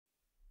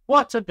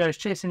What's up, guys?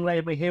 Chasing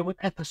Labour here with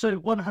episode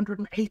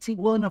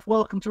 181 of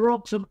Welcome to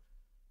Wroxham.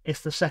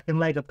 It's the second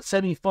leg of the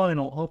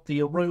semi-final of the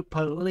Europa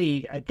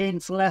League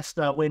against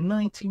Leicester. We're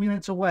 90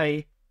 minutes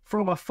away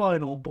from a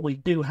final, but we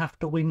do have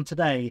to win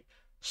today,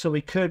 so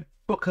we could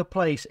book a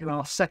place in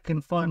our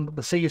second final of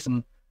the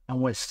season,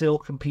 and we're still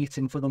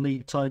competing for the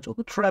league title.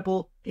 The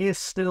treble is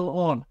still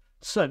on.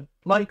 So,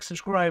 like,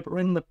 subscribe,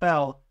 ring the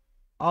bell.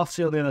 I'll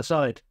see you on the other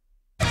side.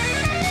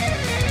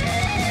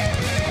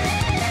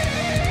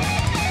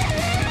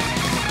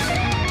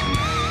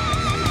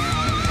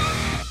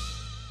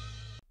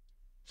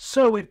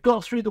 So we've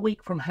got through the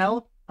week from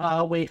hell.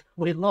 We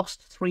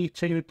lost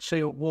 3-2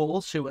 to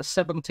Wolves, who were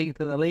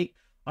 17th in the league.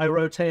 I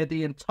rotated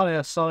the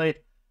entire side.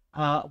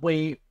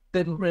 We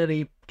didn't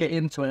really get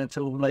into it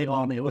until late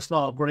on. It was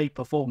not a great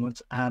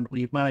performance, and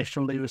we managed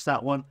to lose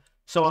that one.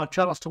 So our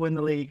chance to win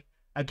the league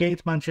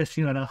against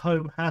Manchester United at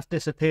home has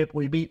disappeared.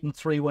 We beat them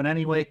 3-1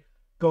 anyway.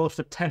 Goals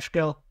for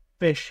Teshkel,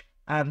 Fish,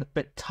 and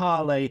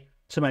Bitale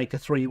to make a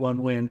 3-1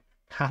 win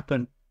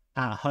happen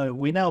at home.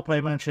 We now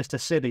play Manchester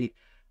City,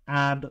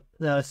 and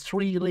there are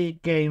 3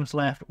 league games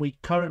left. We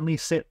currently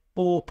sit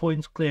 4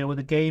 points clear with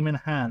a game in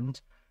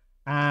hand,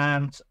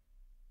 and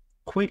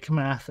quick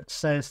math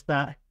says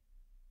that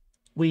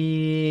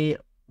we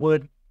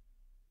would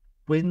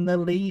win the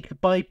league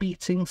by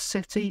beating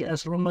City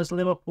as long as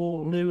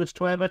Liverpool lose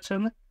to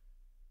Everton.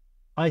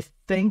 I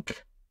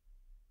think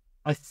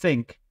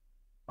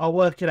I'll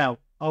work it out,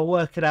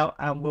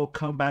 and we'll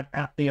come back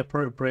at the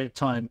appropriate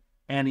time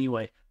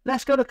anyway.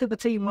 Let's go look at the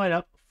team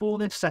lineup for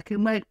this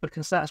second leg,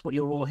 because that's what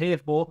you're all here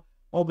for.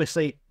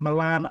 Obviously,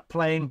 Milan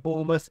playing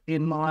Bournemouth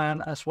in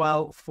Milan as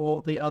well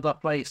for the other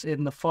place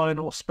in the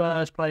final.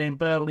 Spurs playing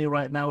Burnley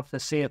right now to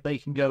see if they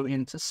can go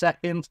into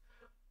second.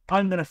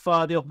 I'm going to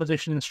fire the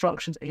opposition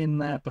instructions in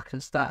there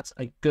because that's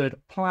a good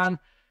plan.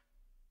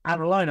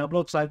 And the lineup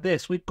looks like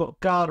this. We've got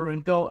Garda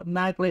in goal,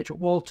 Naglic,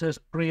 Walters,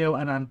 Brio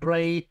and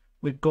Andrei.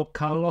 We've got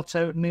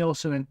Carlotto,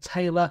 Nielsen and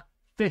Taylor,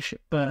 Fish,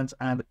 Burns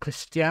and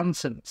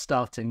Christiansen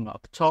starting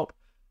up top.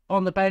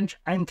 On the bench,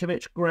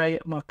 Ankovic, Gray,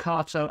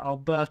 Mercato,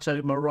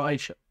 Alberto,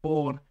 Moraes,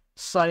 Bourne,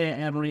 Sayer,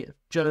 Emery,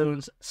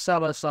 Jones,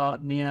 Salazar,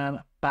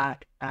 Nian,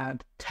 Back,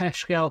 and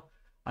Teshkel.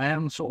 I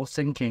am sort of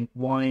thinking,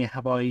 why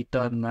have I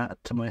done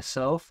that to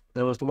myself?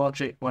 There was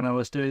logic when I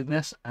was doing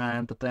this,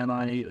 and then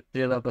I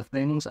did other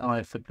things, and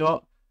I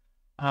forgot.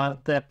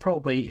 There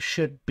probably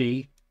should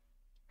be.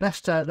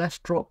 Let's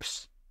drop.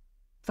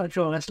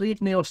 Let's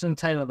leave Nielsen and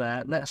Taylor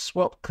there. Let's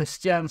swap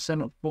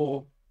Christiansen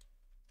for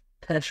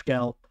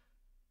Teshkel,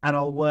 and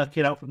I'll work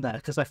it out from there,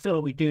 because I feel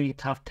like we do need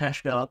to have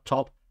Teshkel up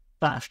top.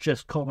 That's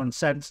just common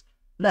sense.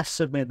 Let's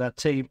submit that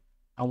team,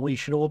 and we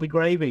should all be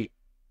gravy.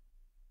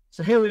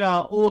 So here we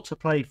are, all to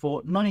play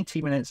for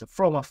 90 minutes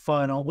from a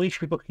final. We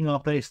should be booking our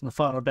place in the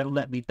final. Don't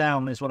let me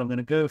down is what I'm going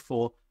to go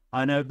for.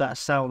 I know that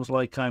sounds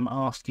like I'm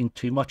asking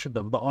too much of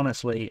them, but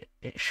honestly,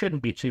 it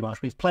shouldn't be too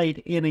much. We've played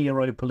in a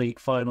Europa League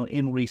final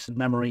in recent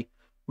memory.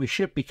 We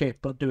should be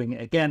capable of doing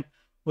it again.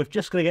 We've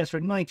just got to get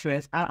through 90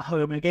 minutes at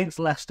home against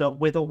Leicester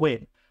with a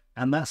win.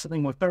 And that's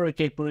something we're very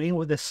capable of doing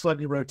with this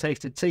slightly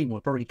rotated team.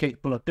 We're very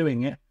capable of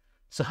doing it.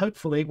 So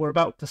hopefully we're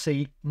about to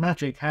see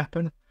magic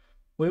happen.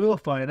 We will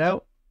find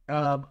out.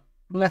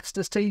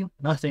 Leicester's team,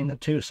 nothing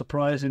too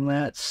surprising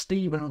there.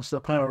 Stevens, the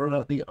player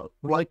I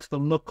like the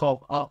look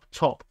of up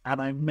top,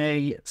 and I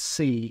may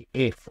see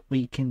if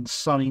we can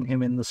sign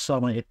him in the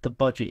summer if the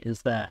budget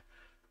is there,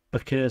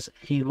 because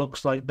he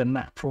looks like the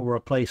natural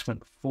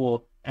replacement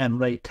for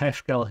Emre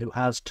Teshkel, who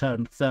has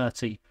turned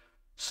 30.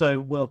 So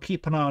we'll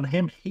keep an eye on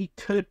him. He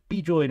could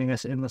be joining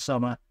us in the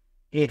summer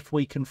if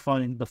we can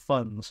find the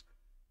funds.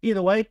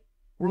 Either way,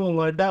 we're all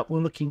lined up. We're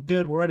looking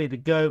good. We're ready to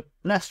go.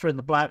 Leicester in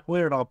the black.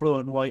 We're in our blue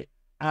and white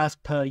as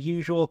per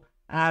usual.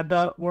 And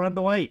we're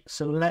underway.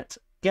 So let's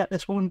get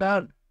this one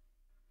done.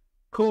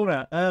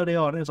 Corner early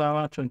on, as I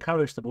like to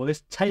encourage the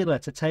boys. Taylor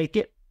to take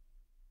it.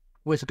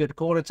 Was a good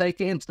corner. Take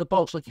it into the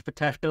box. Looking for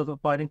Teshkel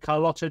and finding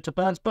Carlotto to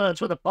Burns.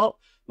 Burns with a pop.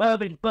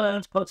 Mervyn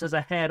Burns puts us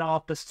ahead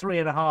after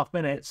 3.5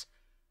 minutes.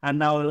 And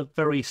now I look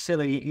very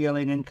silly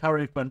yelling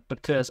encouragement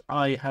because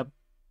I'm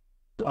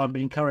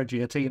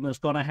encouraging a team that's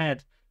gone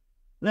ahead.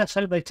 Let's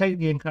hope they take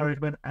the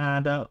encouragement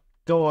and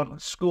go on,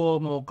 score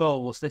more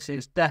goals. This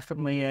is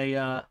definitely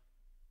a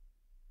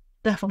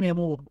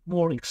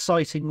more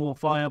exciting, more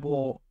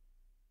viable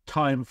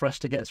time for us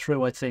to get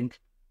through, I think,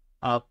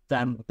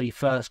 than the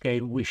first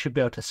game. We should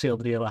be able to seal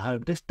the deal at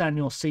home. This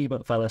Daniel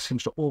Siebert fella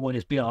seems to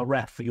always be our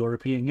ref for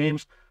European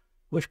games,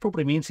 which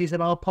probably means he's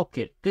in our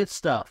pocket. Good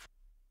stuff.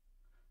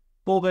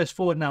 Ball goes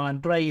forward now,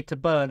 Andrei to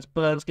Burns.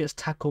 Burns gets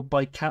tackled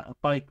by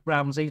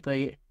Ramsey,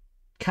 the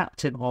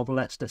captain of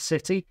Leicester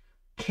City.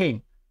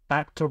 King,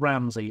 back to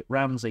Ramsey.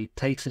 Ramsey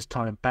takes his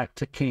time, back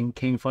to King.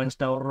 King finds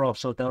Del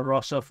Rosso. Del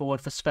Rosso forward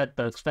for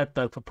Svedberg.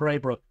 Svedberg for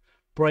Braybrook.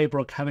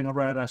 Braybrook having a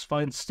roundhouse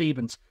finds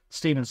Stevens.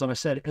 Stevens,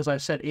 as I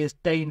said, is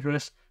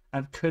dangerous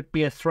and could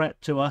be a threat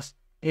to us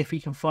if he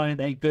can find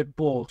a good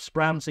ball.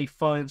 Ramsey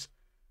finds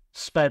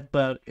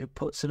Svedberg, it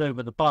puts it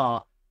over the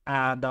bar,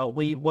 and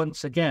we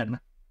once again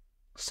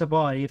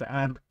survive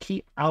and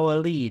keep our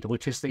lead,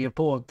 which is the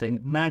important thing.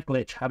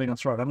 Naglic having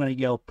us right. I'm going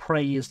to yell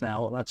praise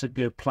now. That's a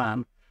good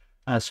plan.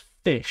 As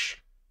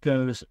Fish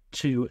goes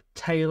to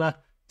Taylor.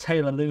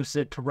 Taylor loses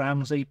it to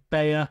Ramsey.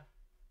 Bayer.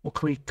 Well,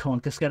 come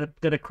on, just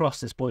get across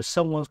this, boys.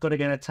 Someone's got to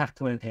get a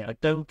tackle in here. I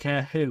don't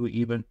care who,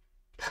 even.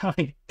 I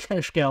mean,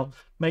 Keschkel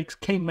makes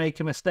King make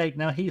a mistake.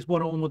 Now he's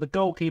one-on with the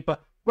goalkeeper.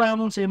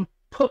 Rounds him,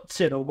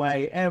 puts it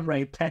away.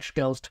 Emre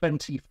Keschkel's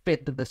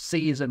 25th of the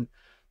season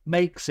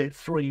makes it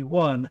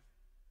 3-1.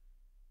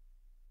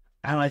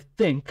 And I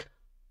think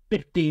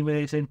 15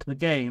 minutes into the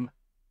game,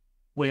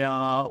 we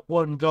are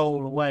one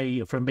goal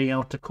away from being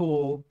able to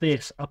call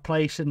this a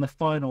place in the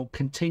final,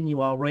 continue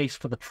our race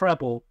for the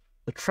treble.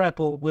 The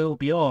treble will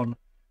be on.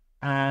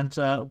 And,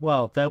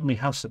 well, then we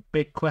have some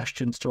big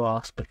questions to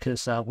ask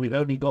because we've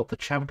only got the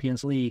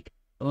Champions League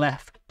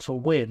left to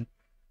win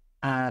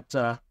and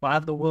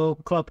the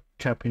World Club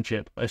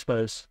Championship, I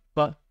suppose.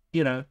 But,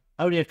 you know,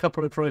 only a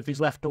couple of trophies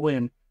left to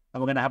win,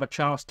 and we're going to have a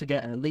chance to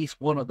get at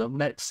least one of them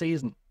next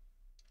season.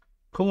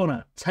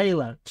 Corner,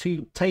 Taylor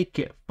to take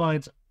it,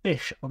 finds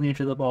Fish on the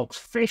edge of the box.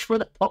 Fish for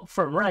the top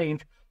from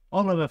range.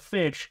 Oliver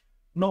Fish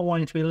not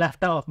wanting to be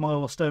left out of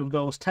milestone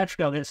goals.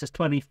 Keschkel gets his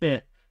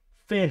 25th.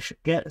 Fish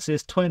gets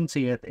his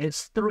 20th.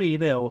 It's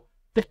 3-0.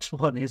 This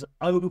one is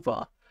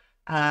over.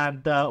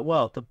 And,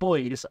 well, the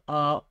boys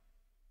are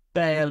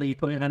barely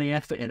putting any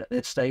effort in at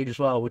this stage as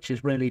well, which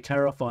is really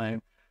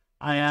terrifying.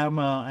 I am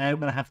going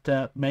to have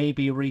to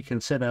maybe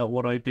reconsider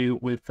what I do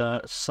with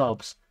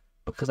subs,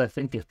 because I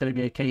think it's going to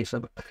be a case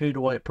of who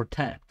do I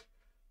protect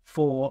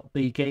for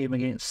the game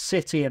against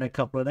City in a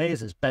couple of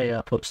days as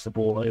Bayer puts the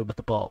ball over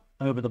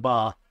the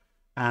bar.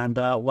 And,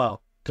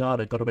 well,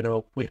 God, I got a bit of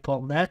a whip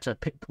on there to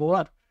pick the ball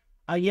up.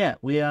 Yeah,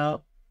 we're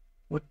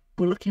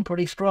looking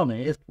pretty strong.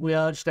 We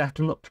are just going to have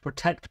to look to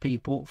protect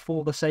people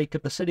for the sake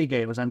of the City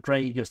game as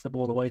Andre gives the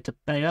ball away to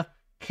Bayer.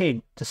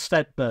 King to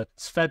Svedberg.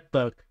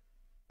 Svedberg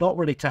not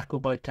really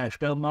tackled by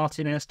Keschkel.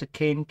 Martinez to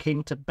King.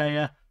 King to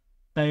Bayer.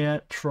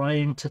 Bayer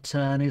trying to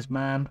turn his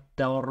man.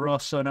 Del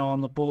Rosso now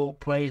on the ball.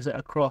 Plays it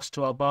across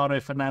to Alvaro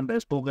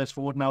Fernandez. Ball goes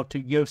forward now to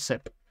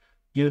Josip.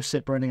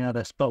 Josip running at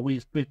us. But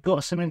we've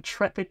got some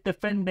intrepid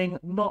defending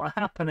not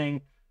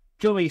happening.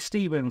 Joey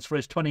Stevens for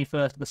his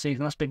 21st of the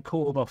season. That's been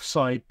called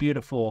offside.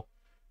 Beautiful.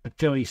 But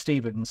Joey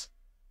Stevens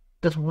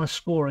doesn't want to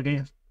score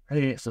against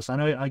us. I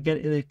know I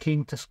get the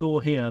King to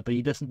score here, but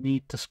he doesn't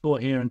need to score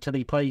here until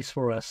he plays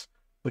for us,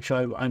 which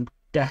I'm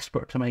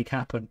desperate to make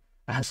happen.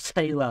 As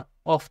Taylor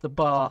off the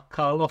bar,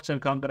 Carlotto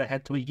can't get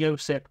ahead to a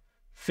Josip.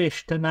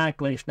 Fish to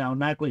Naglic now.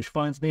 Naglic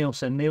finds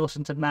Nielsen.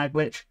 Nielsen to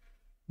Naglic.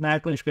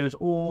 Naglic goes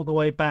all the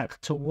way back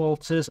to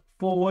Walters.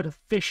 Forward,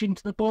 Fish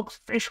into the box.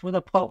 Fish with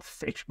a pop.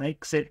 Fish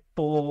makes it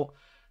 4.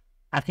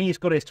 And he's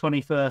got his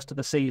 21st of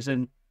the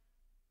season.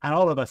 And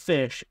Oliver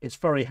Fish is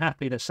very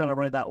happy to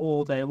celebrate that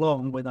all day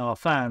long with our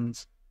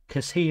fans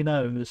because he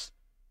knows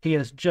he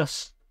has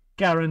just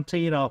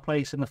guaranteed our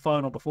place in the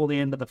final before the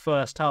end of the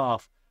first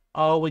half.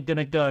 Are we going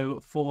to go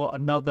for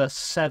another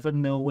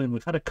 7-0 win?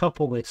 We've had a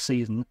couple this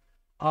season.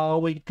 Are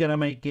we going to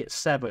make it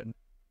 7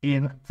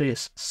 in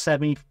this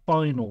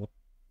semi-final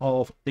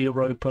of the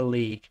Europa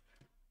League?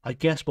 I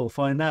guess we'll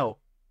find out.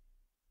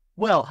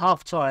 Well,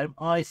 half-time,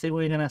 I think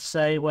we're going to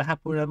say we're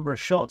happy with the number of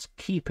shots,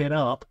 keep it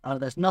up.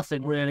 There's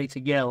nothing really to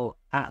yell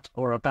at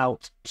or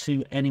about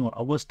to anyone.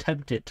 I was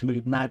tempted to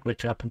move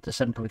Naglic up into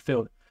central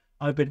midfield.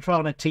 I've been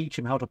trying to teach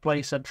him how to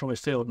play central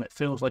midfield, and it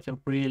feels like a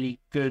really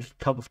good,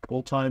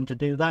 comfortable time to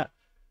do that.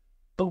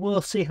 But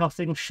we'll see how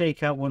things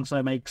shake out once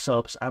I make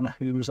subs and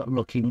who's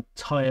looking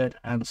tired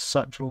and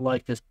such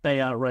like as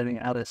Bayer running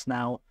at us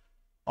now.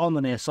 On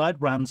the near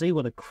side, Ramsey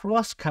with a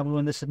cross. Can we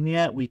win this in the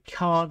air? We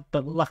can't,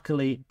 but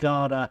luckily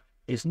Garda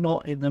is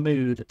not in the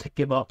mood to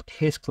give up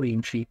his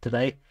clean sheet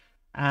today.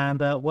 And,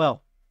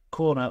 well,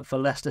 corner for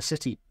Leicester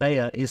City.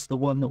 Bayer is the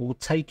one that will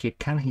take it.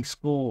 Can he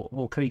score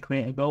or can he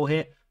create a goal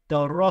here?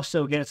 Del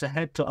Rosso gets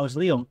ahead to it.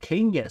 Leon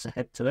King gets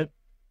ahead to it.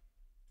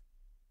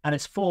 And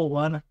it's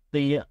 4-1.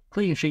 The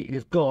clean sheet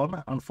is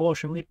gone,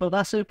 unfortunately, but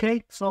that's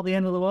okay. It's not the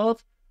end of the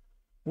world.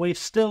 We've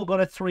still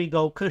got a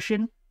 3-goal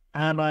cushion.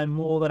 And I'm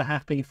more than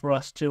happy for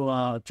us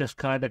to just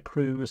kind of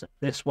cruise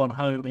this one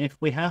home if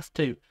we have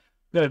to.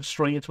 Going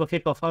straight into a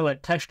kickoff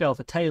highlight. Keschkel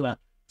to Taylor.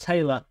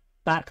 Taylor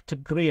back to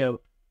Griot.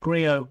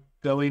 Griot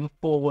going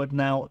forward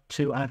now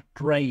to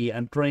Andre.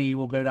 Andre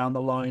will go down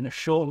the line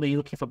shortly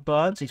looking for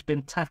Burns. He's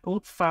been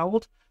tackled,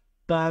 fouled.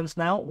 Burns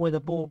now with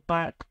the ball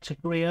back to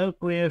Griot.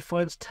 Griot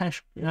finds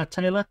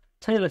Taylor.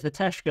 Taylor to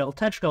Keschkel.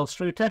 Keschkel's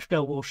through.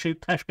 Keschkel will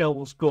shoot. Keschkel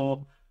will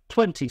score.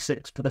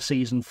 26 for the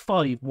season.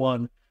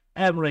 5-1.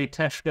 Emre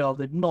Keschkel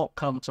did not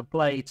come to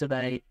play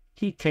today.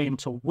 He came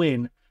to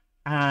win.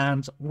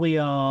 And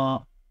we're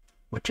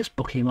just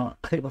booking up,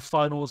 I think, the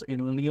finals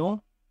in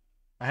Lyon.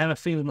 I have a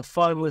feeling the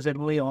final is in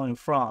Lyon in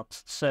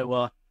France.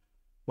 So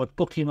we're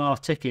booking our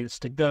tickets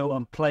to go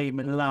and play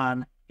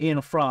Milan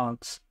in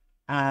France.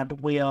 And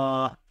we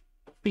are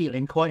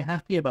feeling quite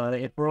happy about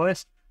it, if we're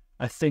honest.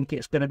 I think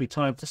it's going to be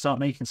time to start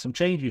making some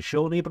changes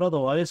shortly. But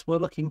otherwise, we're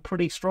looking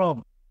pretty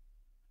strong.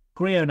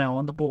 Grio now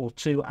on the ball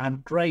to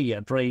Andre.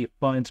 Andre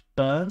finds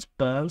Burns.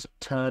 Burns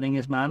turning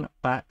his man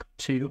back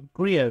to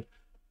Grio,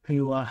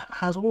 who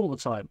has all the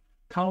time.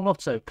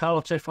 Carlotto.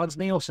 Carlotto finds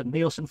Nielsen.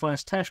 Nielsen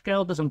finds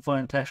Teschkel. Doesn't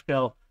find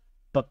Teschkel,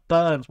 but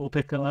Burns will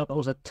pick him up. That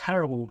was a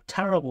terrible,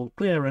 terrible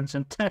clearance,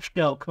 and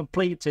Teschkel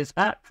completes his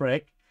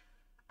hat-trick.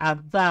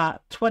 And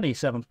that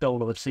 27th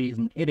goal of the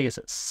season, it is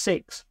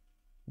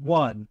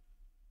 6-1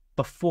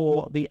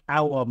 before the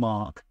hour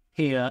mark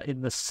here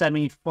in the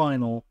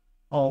semi-final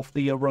of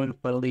the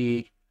Europa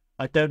League.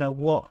 I don't know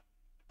what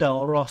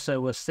Del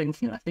Rosso was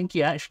thinking. I think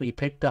he actually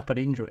picked up an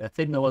injury. I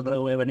think there was a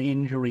little bit of an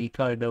injury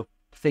kind of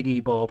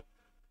thingy-bob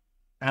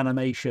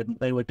animation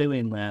they were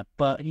doing there.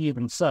 But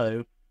even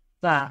so,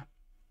 that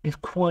is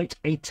quite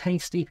a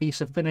tasty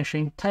piece of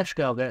finishing.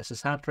 Teschkel gets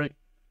his hat-trick.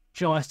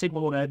 Joe, I think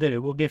what we're going to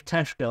do, we'll give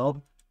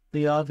Teschkel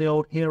the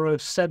old hero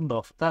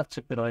send-off. That's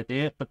a good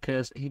idea,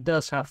 because he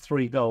does have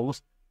 3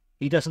 goals.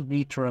 He doesn't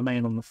need to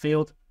remain on the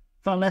field.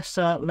 But let's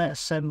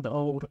send the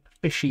old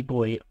fishy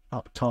boy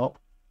up top.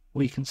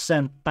 We can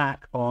send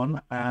back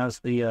on as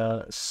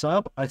the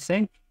sub, I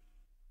think.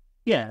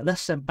 Yeah,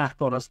 let's send back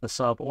on as the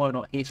sub. Why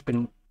not? He's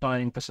been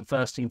dying for some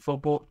first-team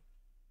football.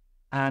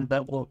 And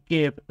that will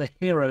give the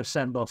hero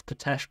send-off to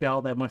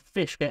Teschkel. Then when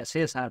Fish gets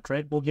his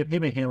hat-trick, we'll give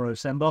him a hero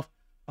send-off.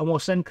 And we'll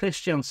send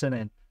Christiansen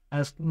in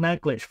as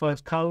Naglic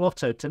finds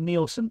Carlotto to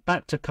Nielsen.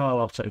 Back to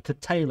Carlotto to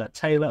Taylor.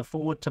 Taylor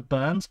forward to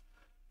Burns.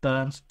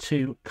 Burns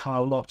to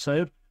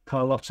Carlotto.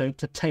 Carlotto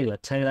to Taylor.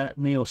 Taylor,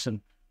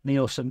 Nielsen.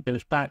 Nielsen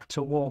goes back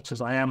to Walters.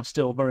 I am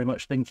still very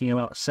much thinking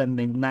about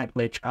sending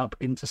Naglic up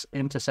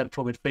into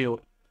central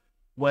midfield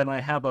when I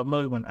have a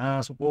moment,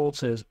 as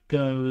Walters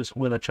goes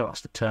with a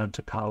chance to turn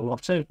to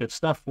Carlotto. Good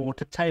stuff. Forward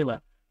to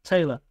Taylor.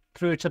 Taylor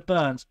through to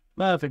Burns.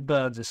 Mervyn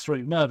Burns is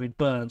through. Mervyn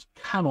Burns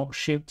cannot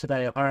shoot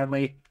today,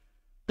 apparently.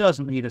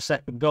 Doesn't need a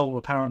second goal,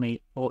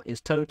 apparently, for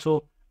his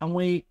total. And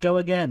we go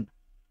again.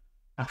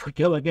 And we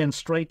go again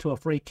straight to a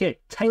free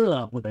kick.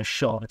 Taylor with a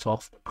shot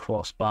off the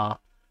crossbar.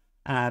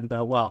 And,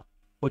 well,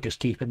 we're just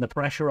keeping the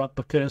pressure up,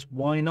 because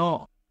why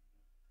not?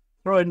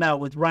 Throwing now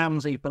with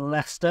Ramsey for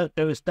Leicester.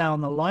 Goes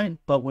down the line,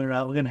 but we're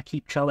going to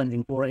keep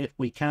challenging for it if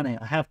we can.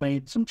 I have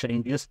made some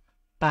changes.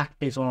 Back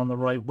is on the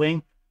right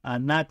wing.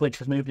 Naglic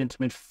has moved into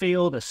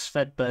midfield as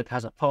Svedberg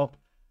has a pop.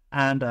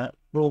 And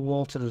Raw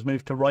Walters has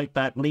moved to right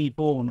back. Lee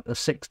Bourne, the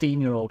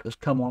 16-year-old, has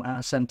come on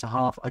at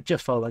centre-half. I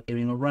just felt like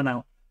giving him a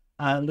run-out.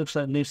 Looks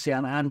like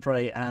Lucian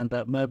Andre and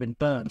Mervyn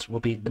Burns will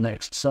be the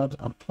next subs,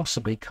 and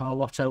possibly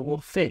Carlotto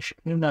or Fish.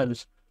 Who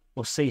knows?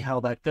 We'll see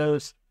how that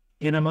goes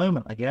in a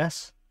moment, I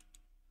guess.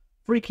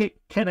 Free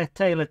kick, Kenneth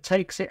Taylor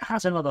takes it,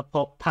 has another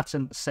pop.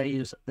 Patton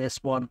saves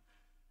this one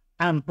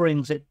and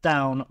brings it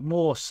down.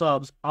 More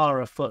subs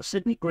are afoot.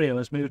 Sidney Greer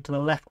has moved to the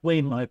left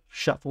wing. I've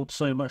shuffled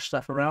so much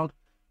stuff around.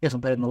 He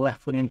hasn't played in the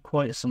left wing in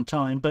quite some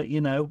time, but,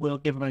 you know, we'll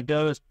give him a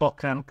go as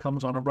Bokan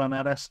comes on a run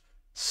at us.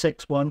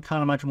 6-1.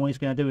 Can't imagine what he's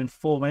going to do in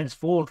 4 minutes.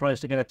 Vaughan tries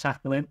to get a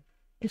tackle in.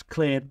 It's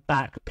cleared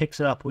back, picks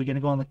it up. We're going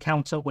to go on the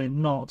counter. We're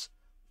not.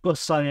 We've got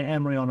Simon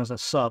Emery on as a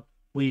sub.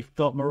 We've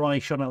got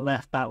Moraes on at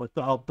left back. We've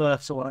got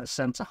Alberto on at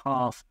centre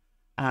half.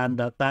 And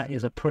that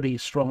is a pretty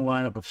strong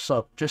lineup of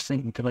subs. Just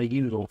thinking, did I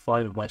use all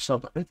 5 of my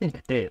subs? I don't think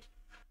I did.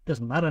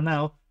 Doesn't matter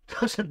now.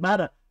 Doesn't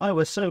matter. I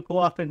was so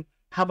caught up in,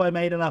 have I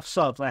made enough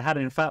subs? I had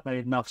in fact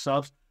made enough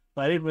subs.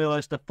 But I didn't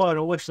realise the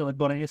final whistle had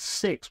gone in.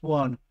 It's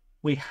 6-1.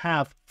 We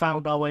have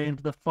found our way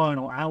into the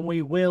final, and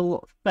we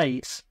will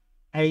face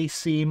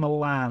AC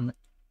Milan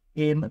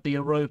in the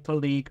Europa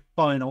League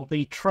final.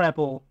 The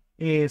treble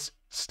is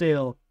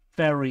still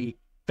very,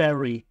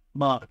 very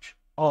much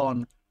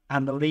on,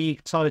 and the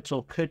league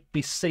title could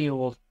be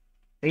sealed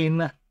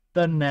in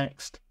the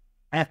next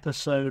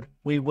episode.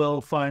 We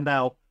will find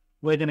out.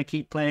 We're going to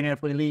keep playing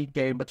every league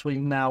game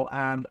between now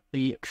and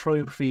the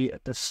trophy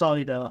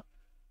decider,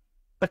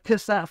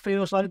 because that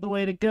feels like the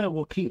way to go.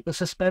 We'll keep the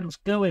suspense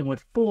going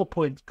with 4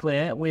 points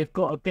clear. We've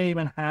got a game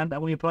in hand,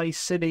 and we play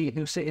City,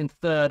 who sit in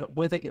third,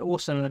 with it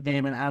also a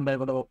game in hand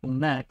over Liverpool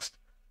next.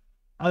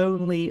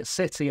 Only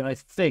City, I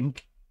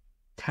think,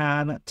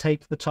 can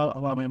take the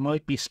title. I mean, it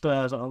might be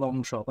Spurs at a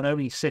long shot, but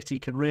only City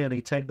can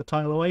really take the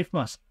title away from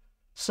us.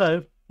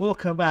 So we'll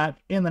come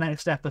back in the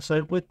next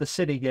episode with the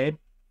City game.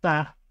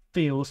 That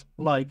feels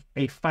like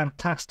a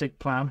fantastic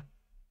plan.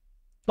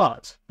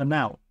 But for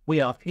now, we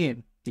are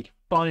in the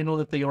final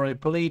of the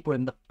Europa League. We're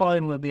in the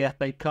final of the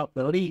FA Cup.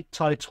 The league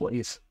title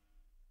is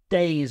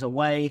days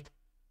away.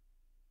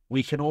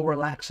 We can all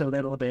relax a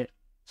little bit.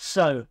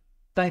 So,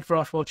 thanks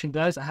for watching,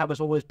 guys. I have, as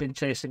always, been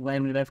Chasing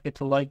Lane. Don't forget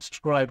to like,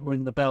 subscribe,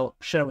 ring the bell,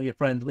 share with your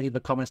friends, leave the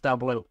comments down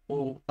below.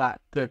 All that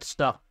good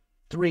stuff.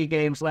 3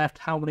 games left.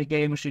 How many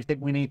games do you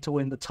think we need to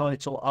win the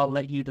title? I'll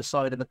let you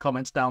decide in the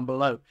comments down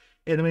below.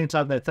 In the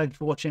meantime, though, thank you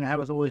for watching. I have,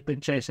 as always, been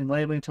Chasing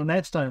Lane. Until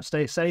next time,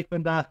 stay safe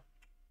and have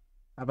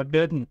a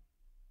good one.